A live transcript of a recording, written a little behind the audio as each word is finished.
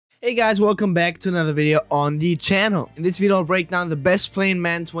Hey guys, welcome back to another video on the channel. In this video, I'll break down the best play in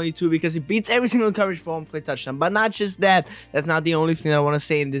Madden 22 because it beats every single coverage for one play touchdown. But not just that, that's not the only thing I want to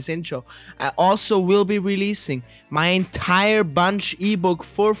say in this intro. I also will be releasing my entire bunch ebook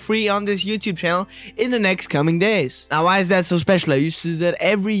for free on this YouTube channel in the next coming days. Now, why is that so special? I used to do that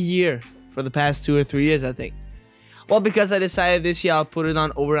every year for the past 2 or 3 years, I think. Well, because I decided this year I'll put it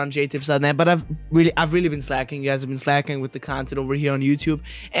on over on jtips.net, but I've really been slacking. You guys have been slacking with the content over here on YouTube,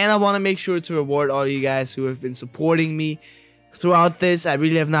 and I want to make sure to reward all you guys who have been supporting me throughout this. I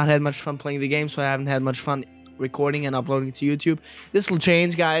really have not had much fun playing the game, so I haven't had much fun recording and uploading to YouTube. This will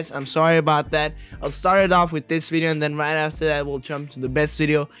change, guys. I'm sorry about that. I'll start it off with this video, and then right after that we'll jump to the best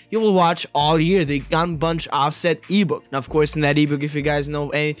video you will watch all year, the Gun Bunch Offset ebook. Now, of course, in that ebook, if you guys know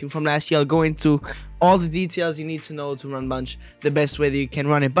anything from last year, I'll go into all the details you need to know to run Bunch the best way that you can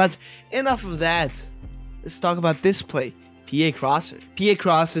run it. But enough of that. Let's talk about this play, PA Crosses. PA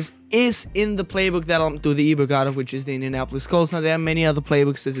Crosses is in the playbook that I'll do the ebook out of, which is the Indianapolis Colts. Now, there are many other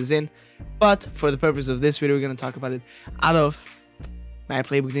playbooks this is in, but for the purpose of this video, we're going to talk about it out of my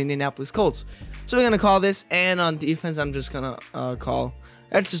playbook, the Indianapolis Colts. So we're going to call this, and on defense, I'm just going to call,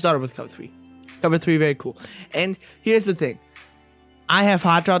 let's just start with cover 3. Cover 3, very cool. And here's the thing. I have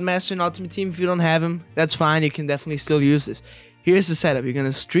Hot Route Master in Ultimate Team. If you don't have him, that's fine. You can definitely still use this. Here's the setup. You're going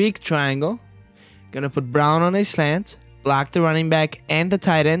to streak triangle. You're going to put Brown on a slant. Block the running back and the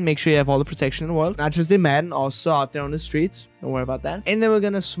tight end. Make sure you have all the protection in the world. Not just in Madden, also out there on the streets. Don't worry about that. And then we're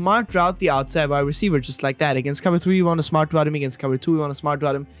going to smart route the outside wide receiver just like that. Against cover 3, we want to smart route him. Against cover 2, we want to smart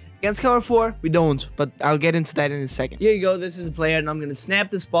route him. Against cover 4, we don't, but I'll get into that in a second. Here you go. This is a player, and I'm going to snap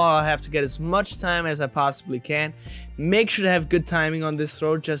this ball. I'll have to get as much time as I possibly can. Make sure to have good timing on this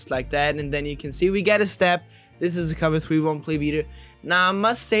throw just like that, and then you can see we get a step. This is a cover 3 one-play beater. Now, I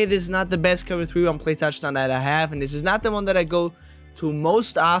must say this is not the best cover 3 one-play touchdown that I have, and this is not the one that I go to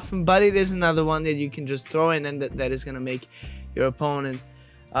most often, but it is another one that you can just throw in, and that is going to make your opponent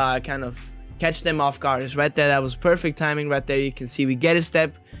kind of catch them off guard. It's right there. That was perfect timing right there. You can see we get a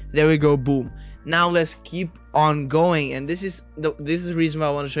step. There we go. Boom. Now let's keep on going, and this is the reason why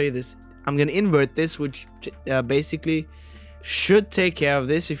I want to show you this. I'm going to invert this, which basically should take care of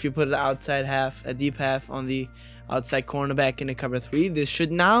this. If you put an outside half, a deep half on the outside cornerback in a cover 3, this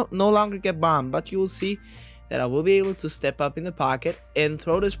should now no longer get bombed, but you will see that I will be able to step up in the pocket and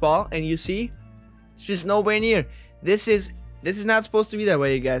throw this ball, and you see it's just nowhere near. This is not supposed to be that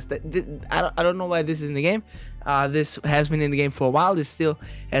way, you guys. I don't know why this is in the game. This has been in the game for a while. This still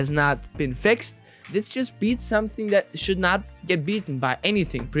has not been fixed. This just beats something that should not get beaten by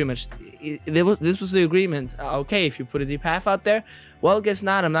anything, pretty much. This was the agreement. Okay, if you put a deep half out there, well, guess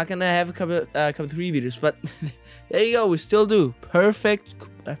not. I'm not gonna have a cover 3 beaters, but there you go. We still do perfect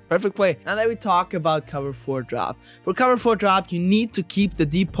play. Now that we talk about cover 4 drop, for cover 4 drop, you need to keep the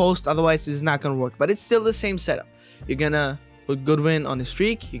deep post. Otherwise, this is not gonna work. But it's still the same setup. You're gonna put Goodwin on the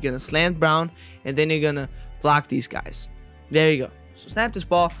streak. You're gonna slant Brown, and then you're gonna block these guys. There you go. So snap this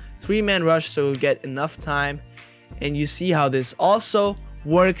ball, 3-man rush, so we'll get enough time. And you see how this also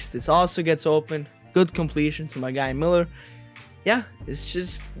works. This also gets open. Good completion to my guy Miller. Yeah, it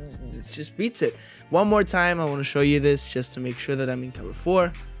just beats it. One more time, I want to show you this just to make sure that I'm in cover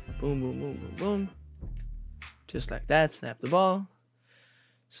 4. Boom, boom, boom, boom, boom. Just like that. Snap the ball.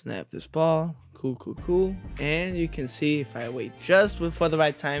 Snap this ball. Cool. And you can see if I wait just for the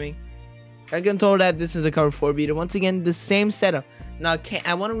right timing, I can throw that. This is the cover 4 beater. Once again, the same setup. Now,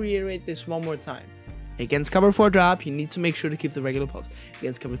 I want to reiterate this one more time. Against cover 4 drop, you need to make sure to keep the regular post.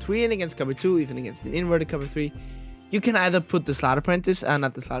 Against cover 3 and against cover 2, even against an inverted cover 3, you can either put the slot apprentice,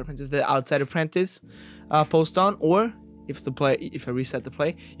 not the slot apprentice, the outside apprentice post on, or if I reset the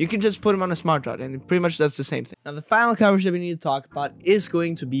play, you can just put him on a smart route, and pretty much that's the same thing. Now, the final coverage that we need to talk about is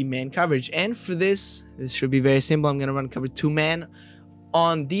going to be man coverage, and for this should be very simple. I'm going to run cover 2 man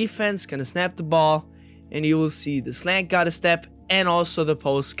on defense, gonna snap the ball, and you will see the slant got a step, and also the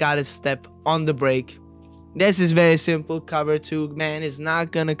post got a step on the break. This is very simple. Cover 2 man is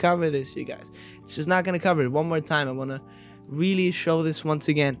not gonna cover this, you guys. It's just not gonna cover it. One more time, I want to really show this once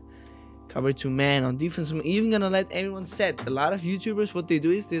again. Cover 2 man on defense. I'm even gonna let everyone set. A lot of YouTubers, what they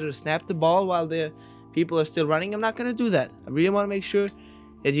do is they just snap the ball while the people are still running. I'm not gonna do that. I really want to make sure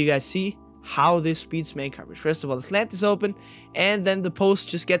that you guys see how this beats man coverage. First of all, the slant is open, and then the post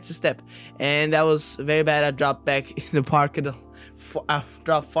just gets a step, and that was very bad. I dropped back in the pocket,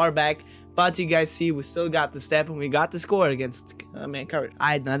 dropped far back, but you guys see we still got the step, and we got the score against man coverage.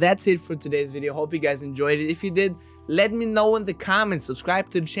 Alright, now that's it for today's video. Hope you guys enjoyed it. If you did, let me know in the comments. Subscribe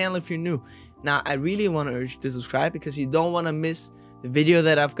to the channel if you're new. Now, I really want to urge you to subscribe because you don't want to miss the video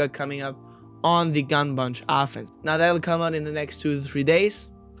that I've got coming up on the Gun Bunch offense. Now, that'll come out in the next 2 to 3 days.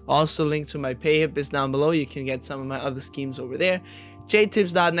 Also, link to my Payhip is down below. You can get some of my other schemes over there.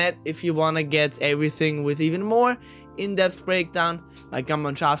 jtips.net if you want to get everything with even more in-depth breakdown. My Gun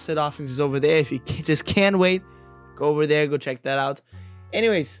Bunch offset offense is over there. If you just can't wait, go over there, go check that out.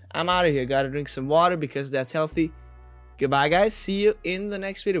 Anyways, I'm out of here. Gotta drink some water because that's healthy. Goodbye, guys. See you in the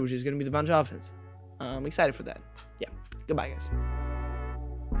next video, which is gonna be the Bunch offense. I'm excited for that. Yeah, goodbye, guys.